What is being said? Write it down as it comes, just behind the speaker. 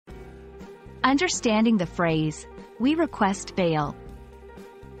Understanding the phrase, "We request bail."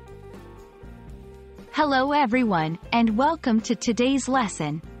 Hello everyone, and welcome to today's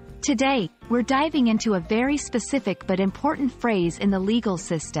lesson. Today, we're diving into a very specific but important phrase in the legal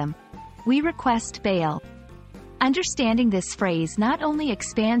system. We request bail. Understanding this phrase not only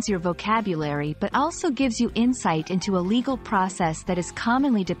expands your vocabulary but also gives you insight into a legal process that is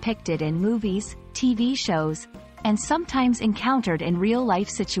commonly depicted in movies, TV shows, and sometimes encountered in real-life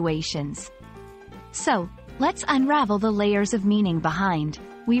situations. So, let's unravel the layers of meaning behind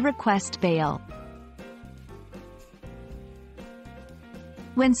 "we request bail."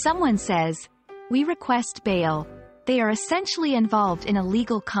 When someone says, "we request bail," they are essentially involved in a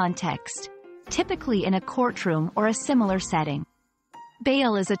legal context, typically in a courtroom or a similar setting.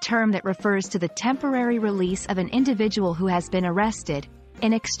 Bail is a term that refers to the temporary release of an individual who has been arrested,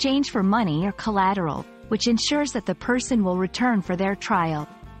 in exchange for money or collateral, which ensures that the person will return for their trial.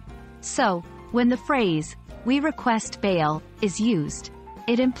 So, when the phrase, "we request bail," is used,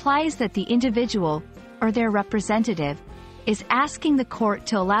 it implies that the individual, or their representative, is asking the court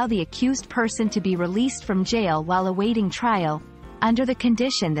to allow the accused person to be released from jail while awaiting trial, under the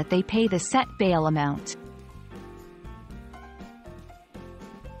condition that they pay the set bail amount.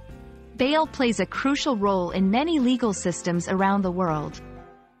 Bail plays a crucial role in many legal systems around the world.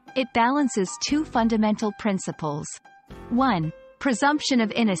 It balances two fundamental principles. 1. Presumption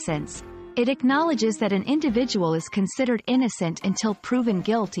of innocence. It acknowledges that an individual is considered innocent until proven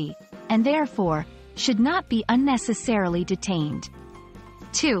guilty, and therefore, should not be unnecessarily detained.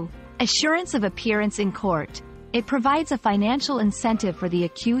 2. Assurance of appearance in court. It provides a financial incentive for the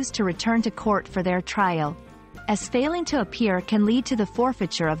accused to return to court for their trial, as failing to appear can lead to the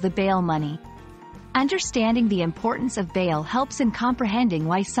forfeiture of the bail money. Understanding the importance of bail helps in comprehending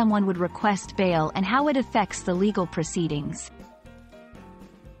why someone would request bail and how it affects the legal proceedings.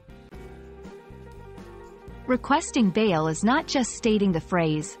 Requesting bail is not just stating the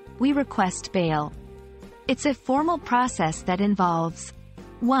phrase, "we request bail." It's a formal process that involves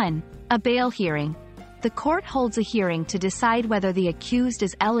 1. A bail hearing. The court holds a hearing to decide whether the accused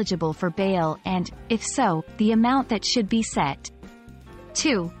is eligible for bail and, if so, the amount that should be set.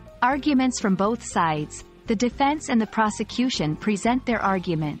 2. Arguments from both sides. The defense and the prosecution present their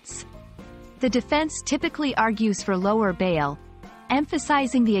arguments. The defense typically argues for lower bail,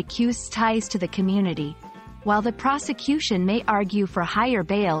 emphasizing the accused's ties to the community, while the prosecution may argue for higher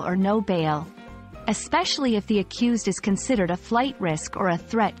bail or no bail, especially if the accused is considered a flight risk or a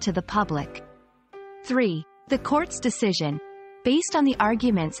threat to the public. 3. The court's decision. Based on the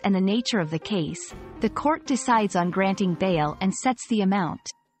arguments and the nature of the case, the court decides on granting bail and sets the amount.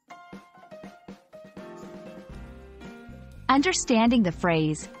 Understanding the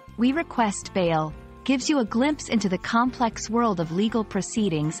phrase, "we request bail," gives you a glimpse into the complex world of legal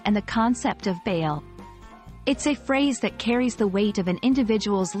proceedings and the concept of bail. It's a phrase that carries the weight of an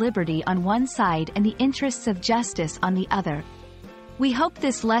individual's liberty on one side and the interests of justice on the other. We hope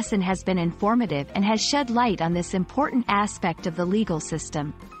this lesson has been informative and has shed light on this important aspect of the legal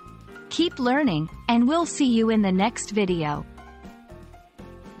system. Keep learning, and we'll see you in the next video.